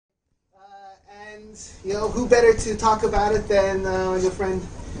And, you know, who better to talk about it than your friend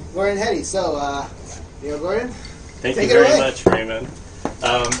Gordon Heady. So, Gordon, thank you very much, Raymond.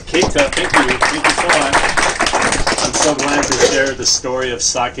 Keita, thank you so much. I'm so glad to share the story of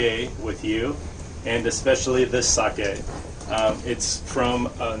sake with you, and especially this sake. It's from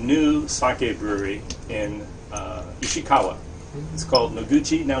a new sake brewery in Ishikawa. It's called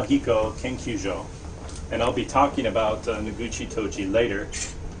Noguchi Naohiko Kenkyujo, and I'll be talking about Noguchi Toji later.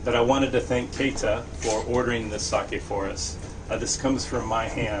 But I wanted to thank Keita for ordering this sake for us. This comes from my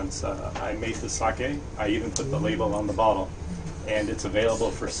hands. I made the sake. I even put the label on the bottle. And it's available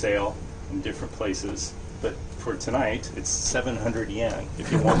for sale in different places. But for tonight, it's 700 yen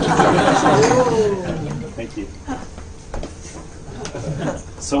if you want to try it. Thank you.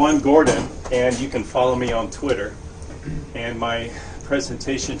 So I'm Gordon, and you can follow me on Twitter. And my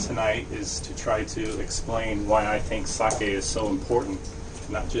presentation tonight is to try to explain why I think sake is so important.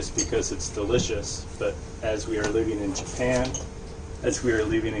 Not just because it's delicious, but as we are living in Japan, as we are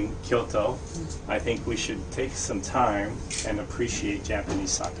living in Kyoto, I think we should take some time and appreciate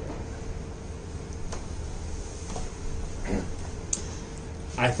Japanese sake.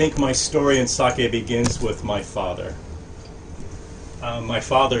 I think my story in sake begins with my father. My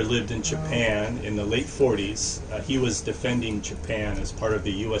father lived in Japan in the late 40s. He was defending Japan as part of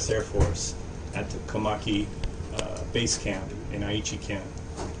the U.S. Air Force at the Komaki base camp in Aichi-ken.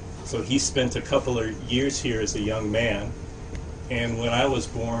 So he spent a couple of years here as a young man, and when I was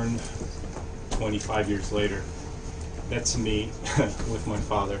born 25 years later, that's me with my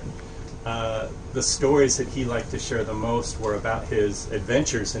father. The stories that he liked to share the most were about his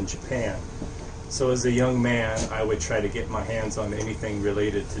adventures in Japan. So as a young man, I would try to get my hands on anything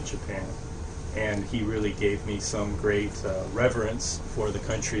related to Japan, and he really gave me some great reverence for the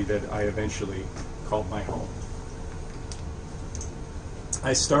country that I eventually called my home.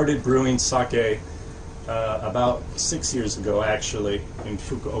 I started brewing sake about 6 years ago, actually, in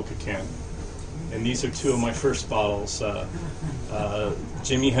Fukuoka-ken. And these are two of my first bottles.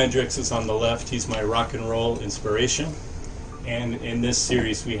 Jimi Hendrix is on the left. He's my rock and roll inspiration. And in this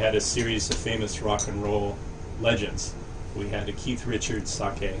series, we had a series of famous rock and roll legends. We had a Keith Richards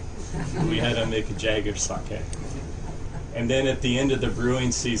sake. We had a Mick Jagger sake. And then at the end of the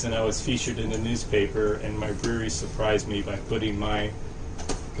brewing season, I was featured in the newspaper, and my brewery surprised me by putting my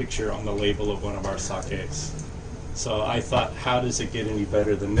picture on the label of one of our sakes. So I thought, how does it get any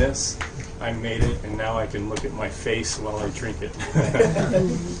better than this? I made it, and now I can look at my face while I drink it.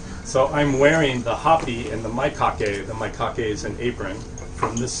 So I'm wearing the hoppy and the maikake. The maikake is an apron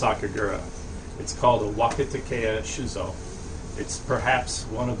from this sakagura. It's called a Wakatakeya Shuzo. It's perhaps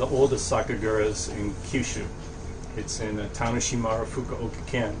one of the oldest sakaguras in Kyushu. It's in Tanoshimaru,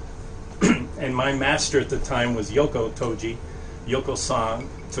 Fukuoka-ken. And my master at the time was Yoko Toji. Yoko-san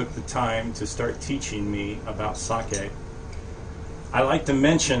took the time to start teaching me about sake. I like to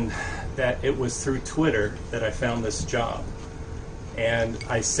mention that it was through Twitter that I found this job. And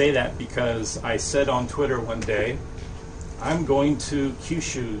I say that because I said on Twitter one day, I'm going to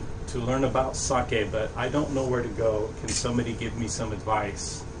Kyushu to learn about sake, but I don't know where to go. Can somebody give me some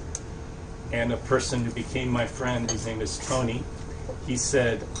advice? And a person who became my friend, his name is Tony, he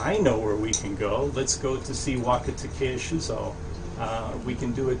said, I know where we can go. Let's go to see Wakatakeya Shuzo. We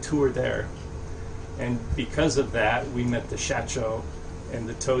can do a tour there. And because of that, we met the Shacho and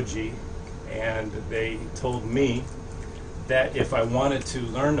the Toji, and they told me that if I wanted to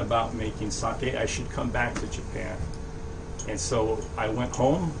learn about making sake, I should come back to Japan. And so I went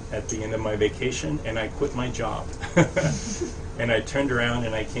home at the end of my vacation, and I quit my job. And I turned around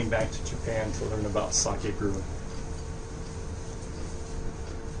and I came back to Japan to learn about sake brewing.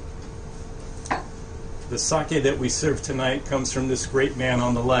 The sake that we serve tonight comes from this great man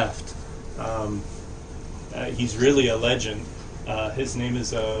on the left. He's really a legend. His name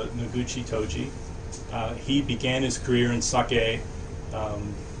is Noguchi Toji. He began his career in sake.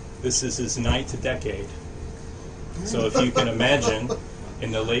 This is his 9th decade. So if you can imagine,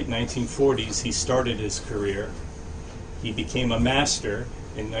 in the late 1940s, he started his career. He became a master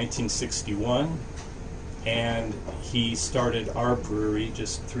in 1961, and he started our brewery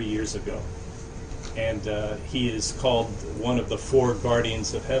just 3 years ago. And he is called one of the 4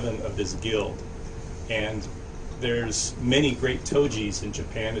 guardians of heaven of his guild. And there's many great Tojis in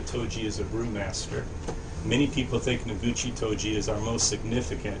Japan. A Toji is a brewmaster. Many people think Noguchi Toji is our most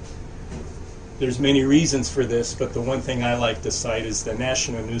significant. There's many reasons for this, but the one thing I like to cite is the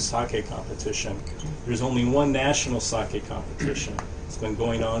National New Sake Competition. There's only one national sake competition. It's been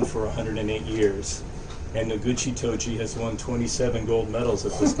going on for 108 years. And Noguchi Toji has won 27 gold medals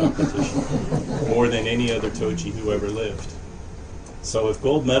at this competition, more than any other Toji who ever lived. So if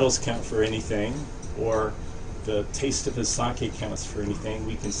gold medals count for anything, or the taste of his sake counts for anything,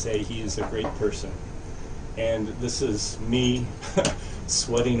 we can say he is a great person. And this is me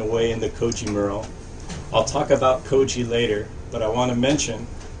sweating away in the koji mural. I'll talk about koji later, but I want to mention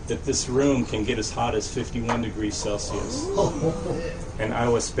that this room can get as hot as 51 degrees Celsius. And I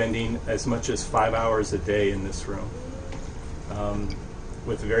was spending as much as 5 hours a day in this room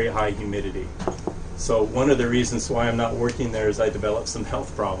with very high humidity. So one of the reasons why I'm not working there is I developed some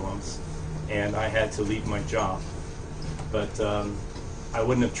health problems and I had to leave my job. But I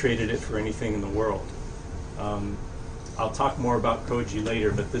wouldn't have traded it for anything in the world. I'll talk more about koji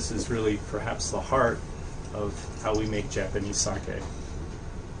later, but this is really perhaps the heart of how we make Japanese sake.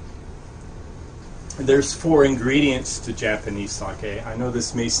 There's 4 ingredients to Japanese sake. I know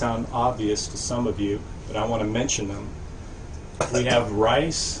this may sound obvious to some of you, but I want to mention them. We have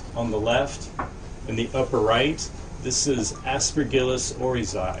rice on the left. In the upper right, this is Aspergillus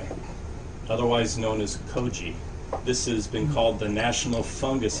oryzae, otherwise known as koji. This has been called the national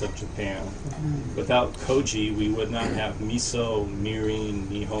fungus of Japan. Without koji, we would not have miso, mirin,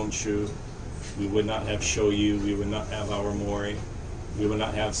 nihonshu. We would not have shoyu. We would not have awamori. We would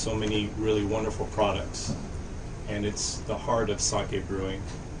not have so many really wonderful products. And it's the heart of sake brewing.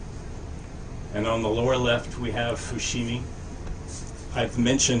 And on the lower left, we have fushimi. I've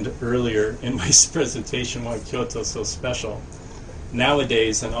mentioned earlier in my presentation why Kyoto is so special.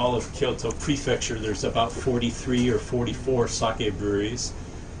 Nowadays, in all of Kyoto Prefecture, there's about 43 or 44 sake breweries.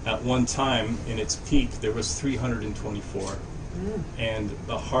 At one time, in its peak, there was 324. And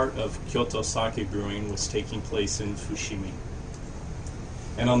the heart of Kyoto sake brewing was taking place in Fushimi.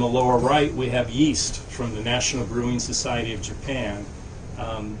 And on the lower right, we have yeast from the National Brewing Society of Japan.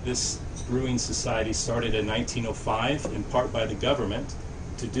 This brewing society started in 1905, in part by the government,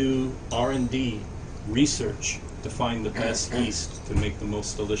 to do R&D research to find the best yeast to make the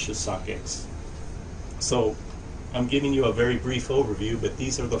most delicious sakes. So I'm giving you a very brief overview, but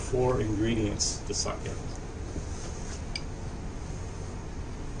these are the 4 ingredients to sake.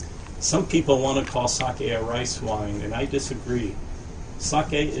 Some people want to call sake a rice wine, and I disagree.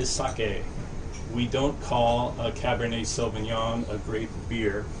 Sake is sake. We don't call a Cabernet Sauvignon a grape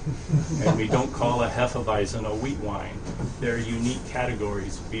beer, and we don't call a Hefeweizen a wheat wine. They're unique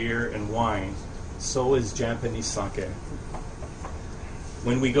categories, beer and wine. So is Japanese sake.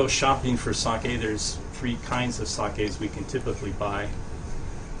 When we go shopping for sake, there's 3 kinds of sakes we can typically buy.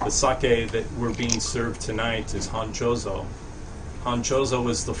 The sake that we're being served tonight is Honjozo. Honjozo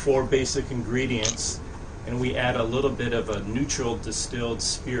is the 4 basic ingredients, and we add a little bit of a neutral distilled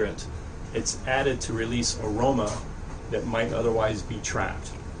spirit. It's added to release aroma that might otherwise be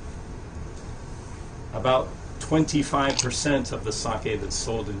trapped. About 25% of the sake that's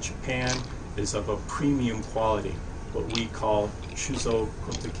sold in Japan is of a premium quality, what we call Shuzo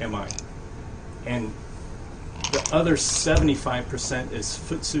Kotekemai. And the other 75% is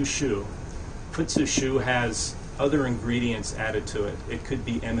Futsushu. Futsushu has other ingredients added to it. It could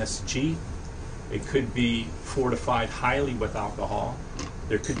be MSG, it could be fortified highly with alcohol,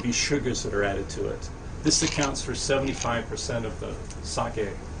 there could be sugars that are added to it. This accounts for 75% of the sake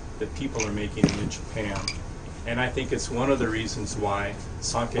that people are making in Japan. And I think it's one of the reasons why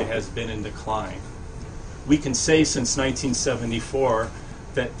sake has been in decline. We can say since 1974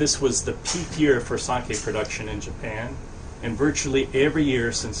 that this was the peak year for sake production in Japan, and virtually every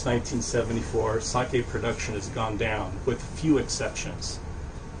year since 1974, sake production has gone down, with few exceptions.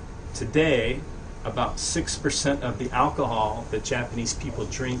 Today, about 6% of the alcohol that Japanese people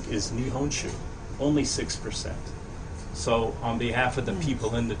drink is nihonshu, only 6%. So on behalf of the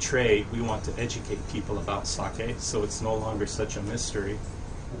people in the trade, we want to educate people about sake so it's no longer such a mystery.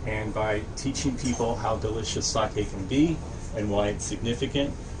 And by teaching people how delicious sake can be and why it's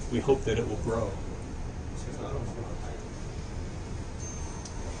significant, we hope that it will grow.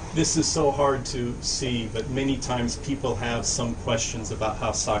 This is so hard to see, but many times people have some questions about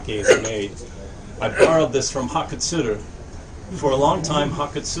how sake is made. I borrowed this from Hakutsuru. For a long time,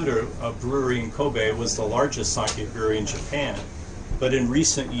 Hakutsuru, a brewery in Kobe, was the largest sake brewery in Japan. But in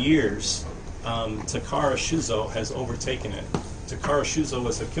recent years, Takara Shuzo has overtaken it. Takara Shuzo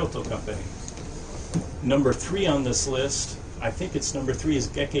is a Kyoto company. Number 3 on this list, I think it's number 3, is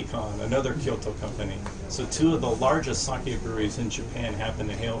Gekkeikan, another Kyoto company. So 2 of the largest sake breweries in Japan happen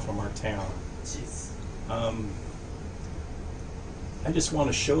to hail from our town. I just want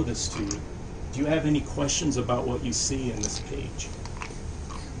to show this to you. Do you have any questions about what you see in this page?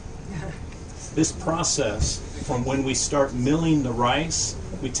 This process, from when we start milling the rice,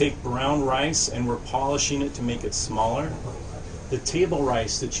 we take brown rice and we're polishing it to make it smaller. The table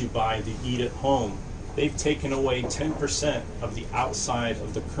rice that you buy to eat at home they've taken away 10% of the outside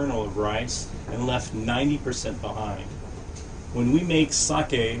of the kernel of rice and left 90% behind. When we make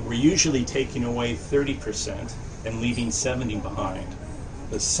sake, we're usually taking away 30% and leaving 70% behind.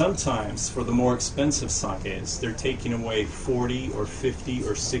 But sometimes, for the more expensive sakes, they're taking away 40 or 50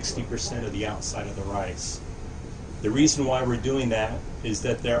 or 60% of the outside of the rice. The reason why we're doing that is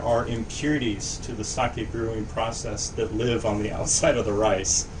that there are impurities to the sake brewing process that live on the outside of the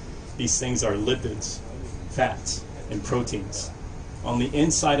rice. These things are lipids, fats, and proteins. On the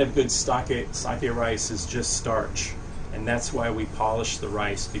inside of good sake rice is just starch, and that's why we polish the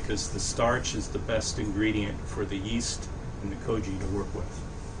rice, because the starch is the best ingredient for the yeast and the koji to work with.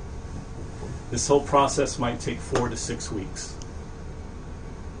 This whole process might take 4 to 6 weeks.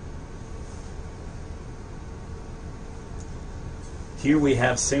 Here we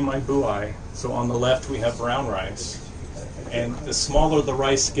have semi-buai, so on the left we have brown rice. And the smaller the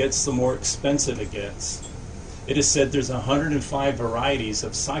rice gets, the more expensive it gets. It is said there's 105 varieties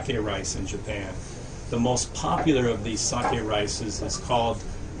of sake rice in Japan. The most popular of these sake rices is called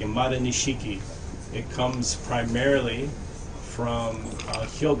Yamada Nishiki. It comes primarily from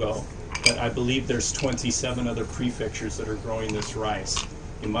Hyogo, but I believe there's 27 other prefectures that are growing this rice.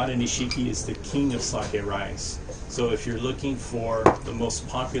 Yamada Nishiki is the king of sake rice. So if you're looking for the most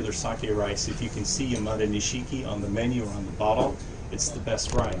popular sake rice, if you can see Yamada Nishiki on the menu or on the bottle, it's the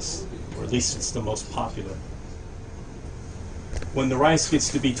best rice, or at least it's the most popular. When the rice gets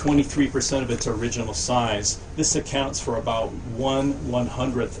to be 23% of its original size, this accounts for about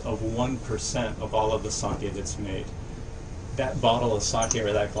 1/100th of 1% of all of the sake that's made. That bottle of sake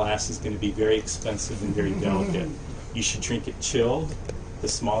or that glass is going to be very expensive and very delicate. You should drink it chilled, the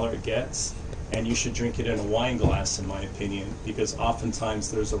smaller it gets, and you should drink it in a wine glass, in my opinion, because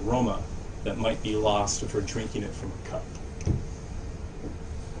oftentimes there's aroma that might be lost if we're drinking it from a cup.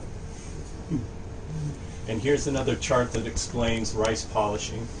 And here's another chart that explains rice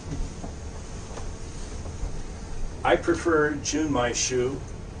polishing. I prefer junmai shu,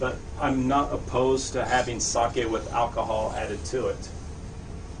 but I'm not opposed to having sake with alcohol added to it.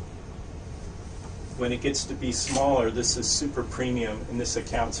 When it gets to be smaller, this is super premium, and this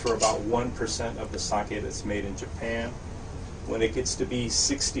accounts for about 1% of the sake that's made in Japan. When it gets to be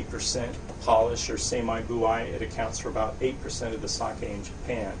 60% polish or semi-buai, it accounts for about 8% of the sake in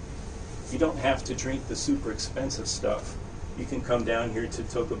Japan. You don't have to drink the super expensive stuff. You can come down here to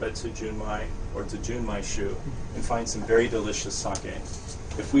Tokubetsu Junmai or to Junmai Shu and find some very delicious sake.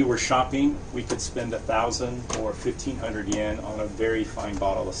 If we were shopping, we could spend 1,000 or 1,500 yen on a very fine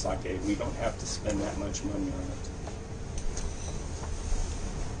bottle of sake. We don't have to spend that much money on it.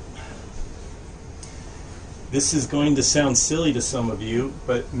 This is going to sound silly to some of you,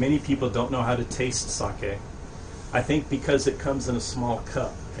 but many people don't know how to taste sake. I think because it comes in a small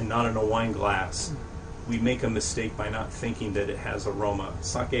cup and not in a wine glass, we make a mistake by not thinking that it has aroma.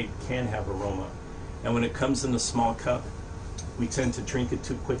 Sake can have aroma. And when it comes in a small cup, we tend to drink it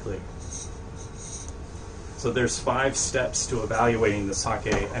too quickly. So there's 5 steps to evaluating the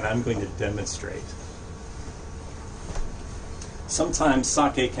sake, and I'm going to demonstrate. Sometimes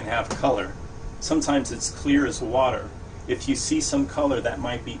sake can have color. Sometimes it's clear as water. If you see some color, that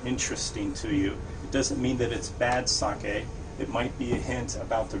might be interesting to you. It doesn't mean that it's bad sake. It might be a hint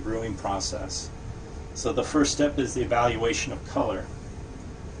about the brewing process. So the first step is the evaluation of color.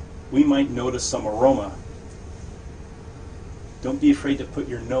 We might notice some aroma. Don't be afraid to put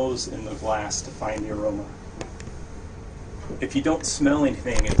your nose in the glass to find the aroma. If you don't smell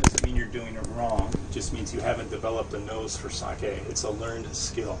anything, it doesn't mean you're doing it wrong. It just means you haven't developed a nose for sake. It's a learned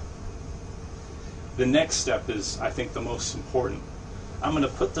skill. The next step is, I think, the most important. I'm going to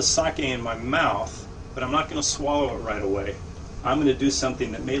put the sake in my mouth, but I'm not going to swallow it right away. I'm going to do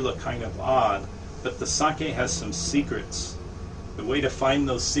something that may look kind of odd, but the sake has some secrets. The way to find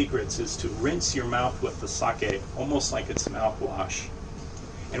those secrets is to rinse your mouth with the sake, almost like it's mouthwash.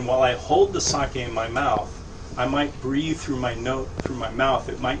 And while I hold the sake in my mouth, I might breathe through my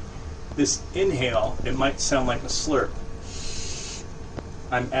mouth. This inhale, it might sound like a slurp.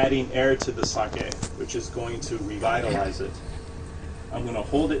 I'm adding air to the sake, which is going to revitalize it. I'm going to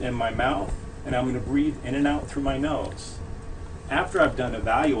hold it in my mouth, and I'm going to breathe in and out through my nose. After I've done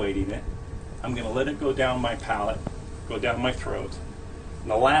evaluating it, I'm going to let it go down my palate, go down my throat.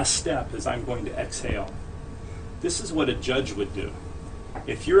 And the last step is I'm going to exhale. This is what a judge would do.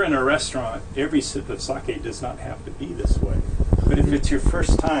 If you're in a restaurant, every sip of sake does not have to be this way. But if it's your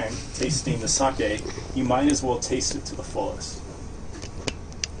first time tasting the sake, you might as well taste it to the fullest.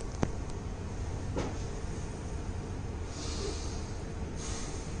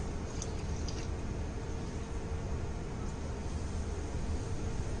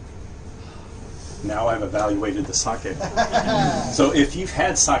 now I've evaluated the sake. So if you've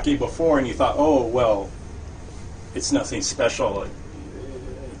had sake before and you thought, oh, well, it's nothing special,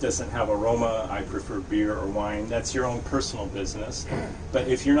 it doesn't have aroma, I prefer beer or wine, that's your own personal business. But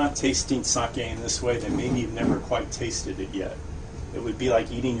if you're not tasting sake in this way, then maybe you've never quite tasted it yet. It would be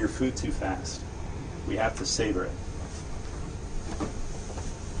like eating your food too fast. We have to savor it.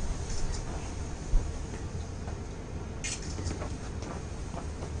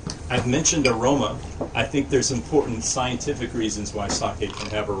 I've mentioned aroma. I think there's important scientific reasons why sake can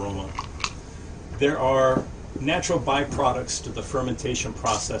have aroma. There are natural byproducts to the fermentation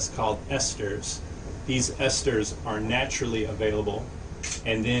process called esters. These esters are naturally available,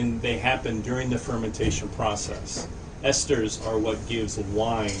 and then they happen during the fermentation process. Esters are what gives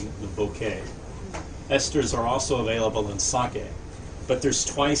wine the bouquet. Esters are also available in sake, but there's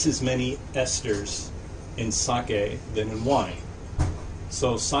twice as many esters in sake than in wine.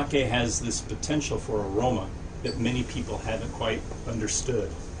 So sake has this potential for aroma that many people haven't quite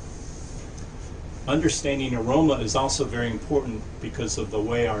understood. Understanding aroma is also very important because of the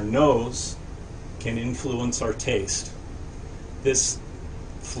way our nose can influence our taste. This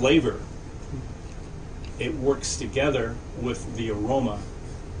flavor, it works together with the aroma,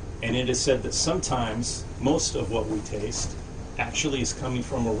 and it is said that sometimes most of what we taste actually is coming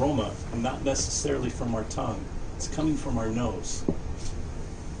from aroma, and not necessarily from our tongue. It's coming from our nose.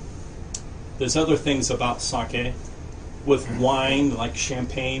 There's other things about sake. With wine, like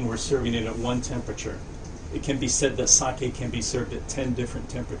champagne, we're serving it at one temperature. It can be said that sake can be served at 10 different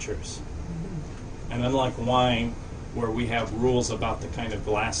temperatures. And unlike wine, where we have rules about the kind of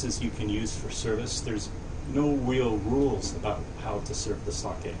glasses you can use for service, there's no real rules about how to serve the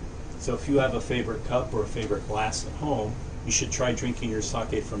sake. So if you have a favorite cup or a favorite glass at home, you should try drinking your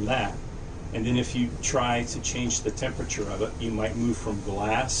sake from that. And then if you try to change the temperature of it, you might move from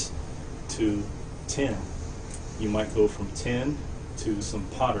glass to tin. You might go from tin to some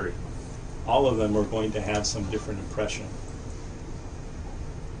pottery. All of them are going to have some different impression.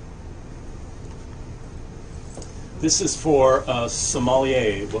 This is for a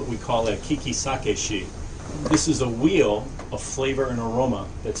sommelier, what we call a kiki-sake-shi. This is a wheel of flavor and aroma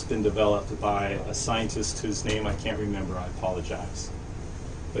that's been developed by a scientist whose name I can't remember, I apologize.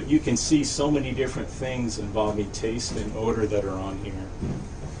 But you can see so many different things involving taste and odor that are on here.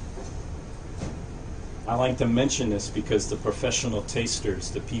 I like to mention this because the professional tasters,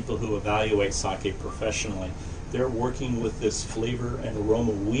 the people who evaluate sake professionally, they're working with this flavor and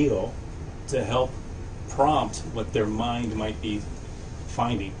aroma wheel to help prompt what their mind might be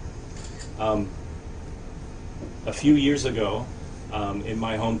finding. A few years ago, in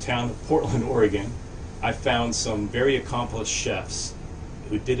my hometown of Portland, Oregon, I found some very accomplished chefs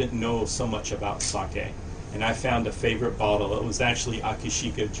who didn't know so much about sake. And I found a favorite bottle. It was actually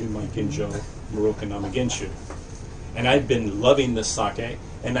Akishika Junmai Ginjo Muroka Namagenshu. And I'd been loving this sake,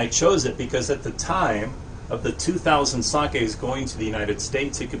 and I chose it because at the time of the 2,000 sakes going to the United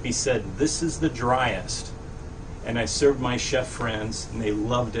States, it could be said, this is the driest. And I served my chef friends, and they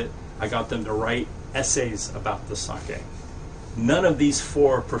loved it. I got them to write essays about the sake. None of these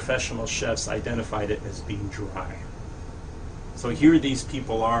 4 professional chefs identified it as being dry. So here these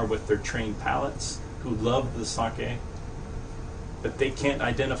people are with their trained palates, who love the sake, but they can't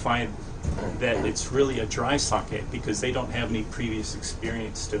identify that it's really a dry sake because they don't have any previous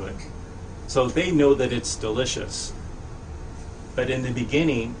experience to it. So they know that it's delicious. But in the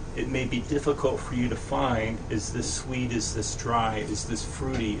beginning, it may be difficult for you to find, is this sweet, is this dry, is this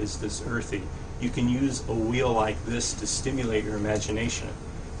fruity, is this earthy? You can use a wheel like this to stimulate your imagination.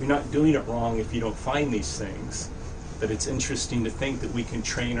 You're not doing it wrong if you don't find these things, but it's interesting to think that we can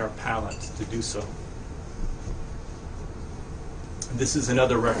train our palate to do so. This is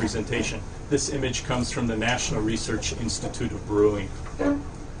another representation. This image comes from the National Research Institute of Brewing.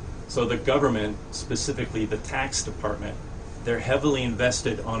 So the government, specifically the tax department, they're heavily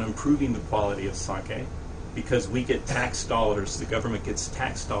invested on improving the quality of sake because we get tax dollars, the government gets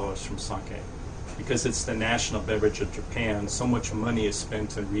tax dollars from sake. Because it's the national beverage of Japan, so much money is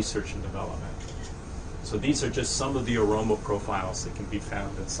spent in research and development. So these are just some of the aroma profiles that can be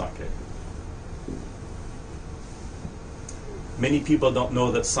found in sake. Many people don't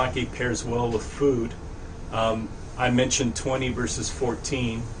know that sake pairs well with food. I mentioned 20 versus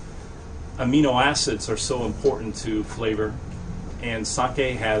 14. Amino acids are so important to flavor, and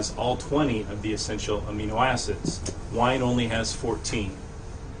sake has all 20 of the essential amino acids. Wine only has 14.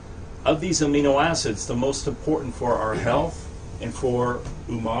 Of these amino acids, the most important for our health and for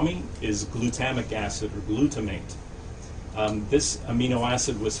umami is glutamic acid or glutamate. This amino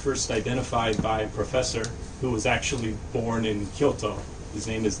acid was first identified by a professor who was actually born in Kyoto. His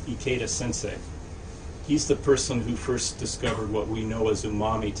name is Ikeda Sensei. He's the person who first discovered what we know as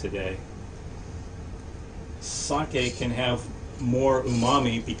umami today. Sake can have more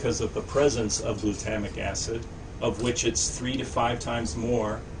umami because of the presence of glutamic acid, of which it's 3 to 5 times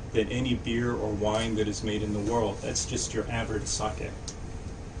more than any beer or wine that is made in the world. That's just your average sake.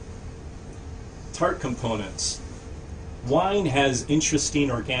 Tart components. Wine has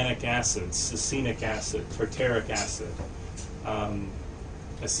interesting organic acids: succinic acid, tartaric acid,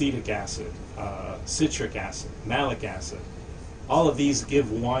 acetic acid, citric acid, malic acid. All of these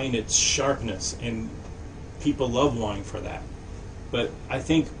give wine its sharpness, and people love wine for that. But I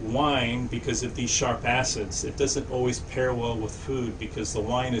think wine, because of these sharp acids, it doesn't always pair well with food because the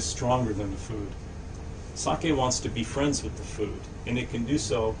wine is stronger than the food. Sake wants to be friends with the food, and it can do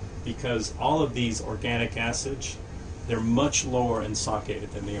so because all of these organic acids, they're much lower in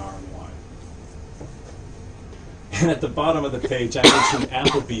sake than they are in wine. And at the bottom of the page, I mentioned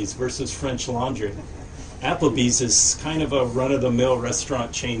Applebee's versus French Laundry. Applebee's is kind of a run-of-the-mill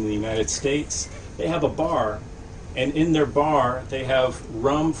restaurant chain in the United States. They have a bar, and in their bar, they have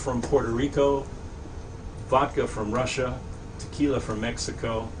rum from Puerto Rico, vodka from Russia, tequila from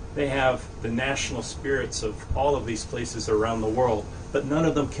Mexico. They have the national spirits of all of these places around the world, but none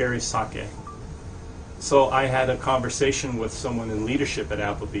of them carry sake. So I had a conversation with someone in leadership at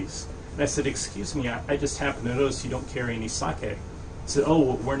Applebee's, and I said, "Excuse me, I just happen to notice you don't carry any sake." He said, "Oh,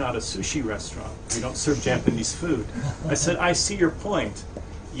 well, we're not a sushi restaurant. We don't serve Japanese food." I said, "I see your point,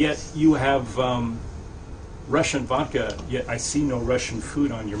 yet you have Russian vodka, yet I see no Russian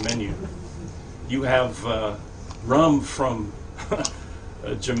food on your menu. You have rum from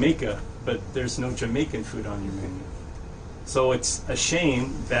Jamaica, but there's no Jamaican food on your menu." So it's a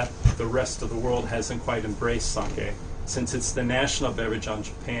shame that the rest of the world hasn't quite embraced sake. Since it's the national beverage on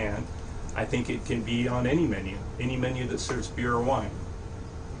Japan, I think it can be on any menu that serves beer or wine.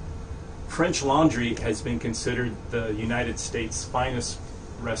 French Laundry has been considered the United States' finest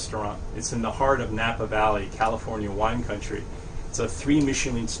restaurant. It's in the heart of Napa Valley, California wine country. It's a 3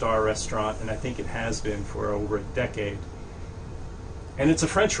 Michelin star restaurant, and I think it has been for over a decade. And it's a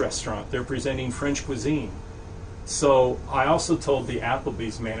French restaurant. They're presenting French cuisine. So I also told the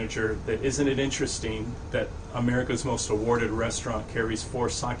Applebee's manager that isn't it interesting that America's most awarded restaurant carries 4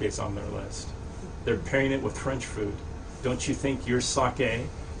 sakes on their list? They're pairing it with French food. Don't you think your sake,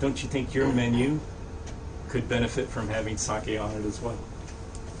 don't you think your menu could benefit from having sake on it as well?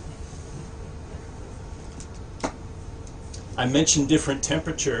 I mentioned different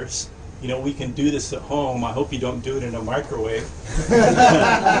temperatures. You know, we can do this at home. I hope you don't do it in a microwave.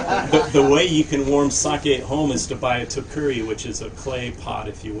 The way you can warm sake at home is to buy a tokuri, which is a clay pot,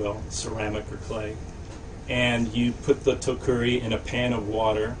 if you will, ceramic or clay. And you put the tokuri in a pan of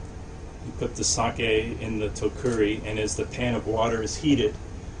water. You put the sake in the tokuri, and as the pan of water is heated,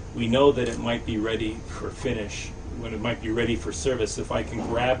 we know that it might be ready for finish, when it might be ready for service. If I can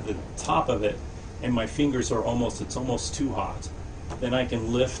grab the top of it, and my fingers are it's almost too hot, then I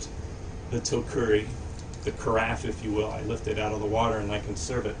can lift the tokuri, the carafe, if you will. I lift it out of the water and I can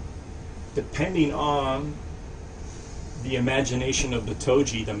serve it. Depending on the imagination of the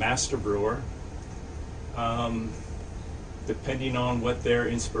toji, the master brewer, depending on what their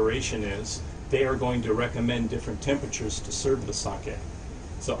inspiration is, they are going to recommend different temperatures to serve the sake.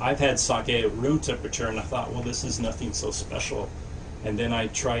 So I've had sake at room temperature and I thought, well, this is nothing so special. And then I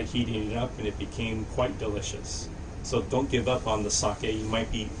tried heating it up and it became quite delicious. So don't give up on the sake. You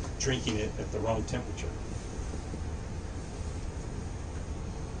might be drinking it at the wrong temperature.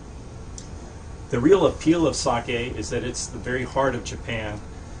 The real appeal of sake is that it's the very heart of Japan.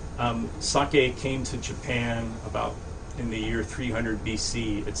 Sake came to Japan about in the year 300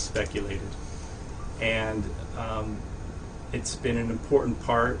 BC, it's speculated. And it's been an important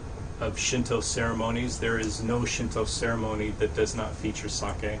part of Shinto ceremonies. There is no Shinto ceremony that does not feature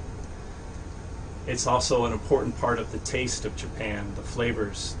sake. It's also an important part of the taste of Japan, the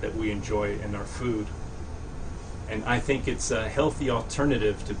flavors that we enjoy in our food. And I think it's a healthy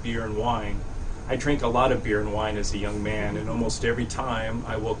alternative to beer and wine. I drank a lot of beer and wine as a young man, and almost every time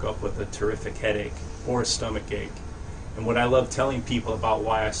I woke up with a terrific headache or a stomach ache. And what I love telling people about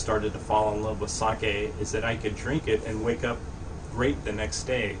why I started to fall in love with sake is that I could drink it and wake up great the next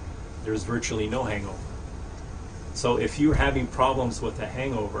day. There's virtually no hangover. So if you're having problems with a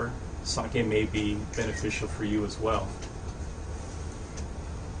hangover, sake may be beneficial for you as well.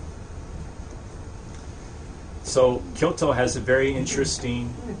 So Kyoto has a very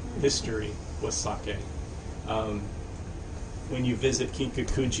interesting history with sake. When you visit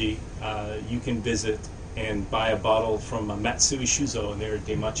Kinkakuji, you can visit and buy a bottle from Matsui Shuzo near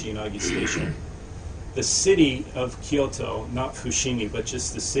Daimachi Inagi Station. the city of Kyoto, not Fushimi, but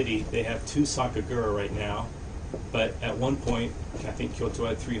just the city, they have 2 sakagura right now. But at one point, I think Kyoto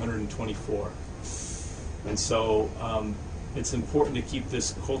had 324. And so it's important to keep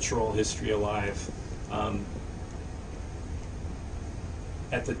this cultural history alive.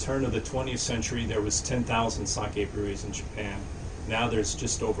 At the turn of the 20th century, there was 10,000 sake breweries in Japan. Now there's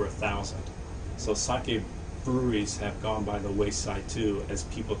just over 1,000. So sake breweries have gone by the wayside too, as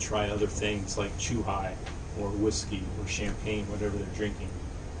people try other things like chuhai or whiskey or champagne, whatever they're drinking.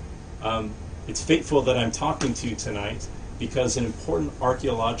 It's fateful that I'm talking to you tonight because an important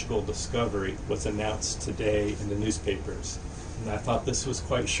archaeological discovery was announced today in the newspapers. And I thought this was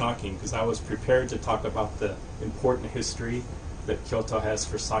quite shocking because I was prepared to talk about the important history that Kyoto has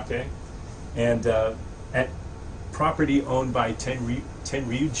for sake. And at property owned by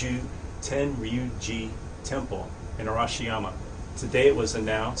Tenryuji Temple in Arashiyama, today it was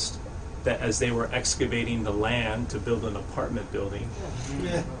announced that as they were excavating the land to build an apartment building,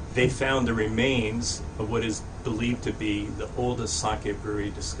 they found the remains of what is believed to be the oldest sake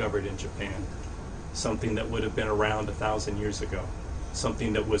brewery discovered in Japan. Something that would have been around 1,000 years ago.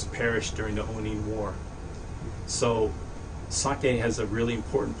 Something that was perished during the Onin War. So sake has a really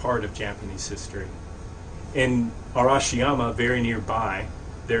important part of Japanese history. In Arashiyama, very nearby,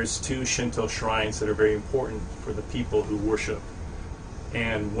 there's 2 Shinto shrines that are very important for the people who worship.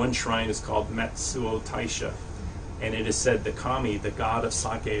 And one shrine is called Matsuo Taisha. And it is said the kami, the god of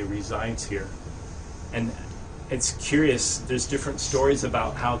sake, resides here. And it's curious, there's different stories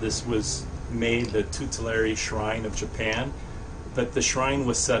about how this was made the tutelary shrine of Japan. But the shrine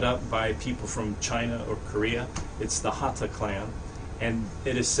was set up by people from China or Korea. It's the Hata clan. And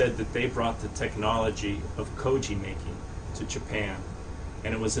it is said that they brought the technology of koji making to Japan.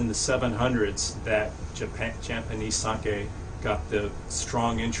 And it was in the 700s that Japanese sake got the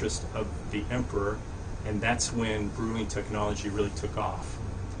strong interest of the emperor, and that's when brewing technology really took off.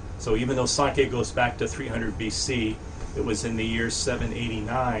 So even though sake goes back to 300 BC, it was in the year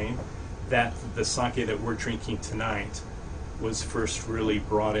 789 that the sake that we're drinking tonight was first really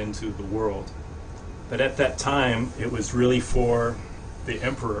brought into the world. But at that time, it was really for the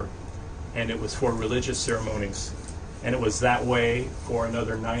emperor, and it was for religious ceremonies. And it was that way for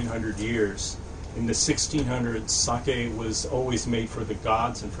another 900 years. In the 1600s, sake was always made for the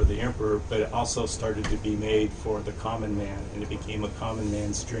gods and for the emperor, but it also started to be made for the common man, and it became a common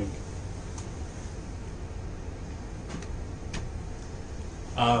man's drink.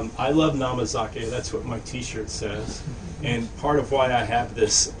 I love Namazake, that's what my t-shirt says. And part of why I have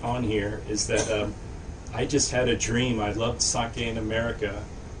this on here is that I just had a dream. I loved sake in America,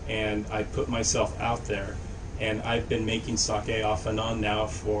 and I put myself out there. And I've been making sake off and on now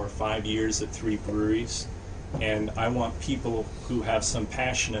for 5 years at 3 breweries. And I want people who have some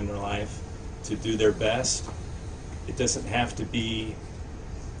passion in their life to do their best. It doesn't have to be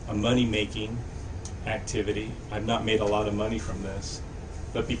a money-making activity. I've not made a lot of money from this.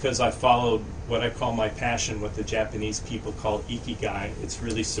 But because I followed what I call my passion, what the Japanese people call ikigai, it's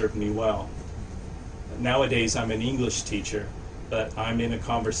really served me well. Nowadays, I'm an English teacher, but I'm in a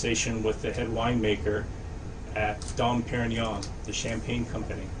conversation with the head winemaker at Dom Perignon, the champagne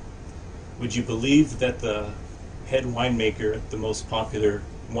company. Would you believe that the head winemaker at the most popular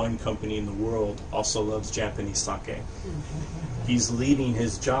wine company in the world also loves Japanese sake? He's leaving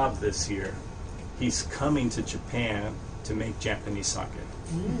his job this year. He's coming to Japan to make Japanese sake.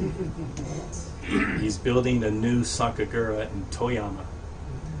 He's building a new sakagura in Toyama.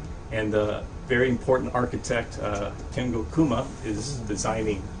 And the very important architect, Kengo Kuma, is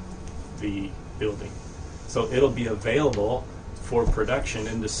designing the building. So it'll be available for production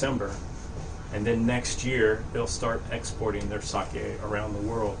in December. And then next year, they'll start exporting their sake around the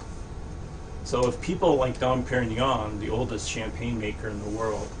world. So if people like Dom Perignon, the oldest champagne maker in the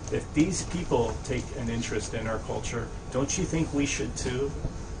world, if these people take an interest in our culture, don't you think we should too?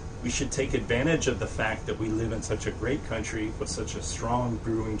 We should take advantage of the fact that we live in such a great country with such a strong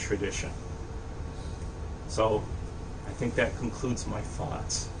brewing tradition. So I think that concludes my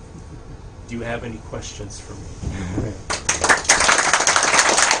thoughts. Do you have any questions for me?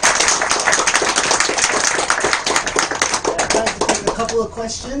 I'd like to take a couple of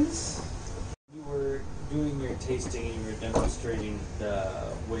questions. You were doing your tasting, you were demonstrating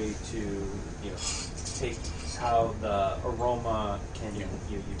the way to, take how the aroma can, you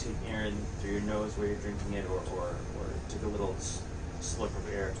take air in through your nose where you're drinking it, or take a little slurp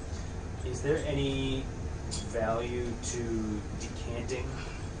of air. Is there any value to decanting,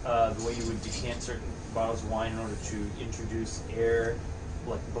 the way you would decant certain bottles of wine in order to introduce air,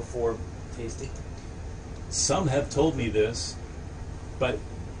 like before tasting? Some have told me this, but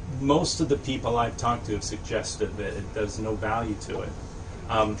most of the people I've talked to have suggested that it does no value to it.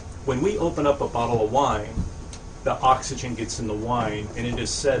 When we open up a bottle of wine, the oxygen gets in the wine, and it is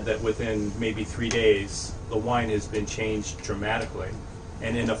said that within maybe 3 days, the wine has been changed dramatically.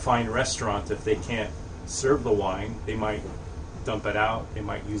 And in a fine restaurant, if they can't serve the wine, they might dump it out, they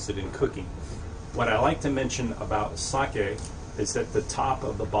might use it in cooking. What I like to mention about sake is that the top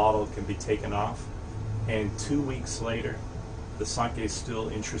of the bottle can be taken off, and 2 weeks later, the sake is still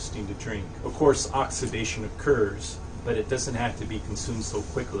interesting to drink. Of course, oxidation occurs, but it doesn't have to be consumed so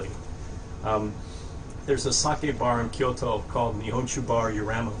quickly. There's a sake bar in Kyoto called Nihonshu Bar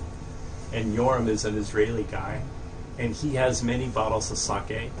Yoramu, and Yoram is an Israeli guy, and he has many bottles of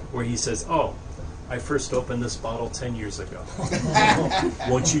sake where he says, "Oh, I first opened this bottle 10 years ago.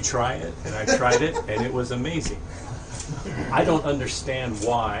 Won't you try it?" And I tried it, and it was amazing. I don't understand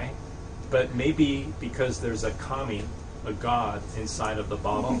why, but maybe because there's a kami, a god, inside of the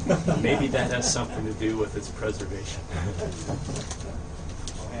bottle, maybe that has something to do with its preservation.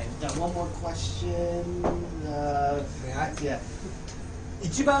 Got one more question. Yeah.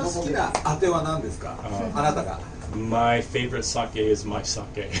 一番好きなあては何ですか？あなたが。My favorite sake is my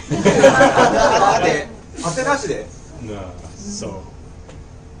sake. 当てなしで。 No, so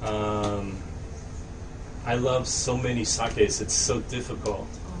I love so many sakes. It's so difficult.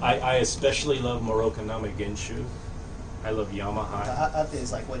 I especially love Morokaname Genshu. I love Yamahai. Up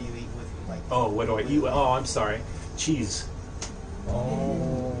is like, what do you eat with? Like, Oh, what do I eat? Oh, I'm sorry. Cheese.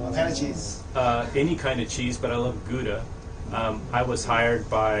 what kind of cheese? Any kind of cheese, but I love Gouda. I was hired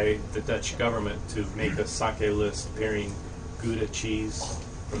by the Dutch government to make a sake list pairing Gouda cheese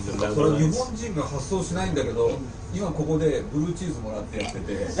from the それ日 Netherlands. 本人が発想しないんだけど、今ここでブルーチーズもらってやって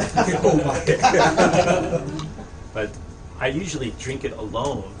て結構うまい。 But I usually drink it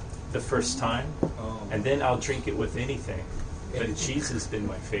alone the first time, and then I'll drink it with anything. But cheese has been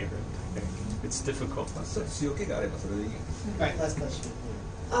my favorite, I think. It's difficult. 塩気があればそれでいい。 All right, last question.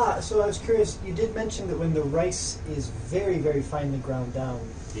 So I was curious, you did mention that when the rice is very, very finely ground down,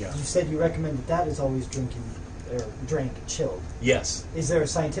 Yeah. you said you recommend that is always drank chilled. Yes. Is there a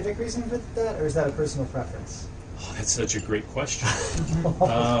scientific reason for that, or is that a personal preference? Oh, that's such a great question.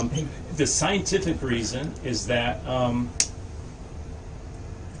 The scientific reason is that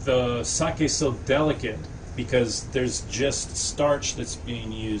the sake is so delicate because there's just starch that's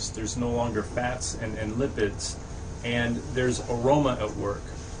being used. There's no longer fats and lipids, and there's aroma at work.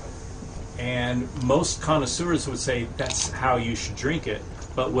 And most connoisseurs would say that's how you should drink it.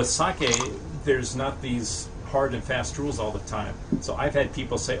 But with sake, there's not these hard and fast rules all the time. So I've had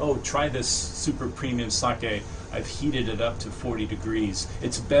people say, "Oh, try this super premium sake. I've heated it up to 40 degrees.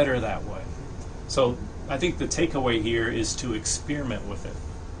 It's better that way." So I think the takeaway here is to experiment with it.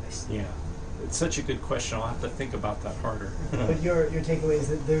 Yeah. It's such a good question. I'll have to think about that harder. But your takeaway is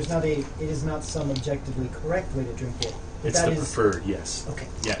that it is not some objectively correct way to drink it. But It's that the is- preferred, yes. Okay.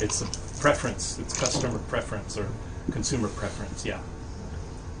 Yeah, it's a preference. It's customer preference or consumer preference, yeah.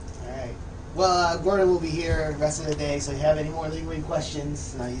 All right. Well, Gordon will be here the rest of the day, so if you have any more lingering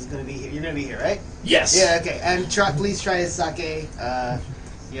questions, he's going to be here. You're going to be here, right? Yes! Yeah, okay. And please try his sake.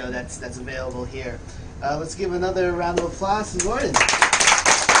 That's available here. Let's give another round of applause to Gordon.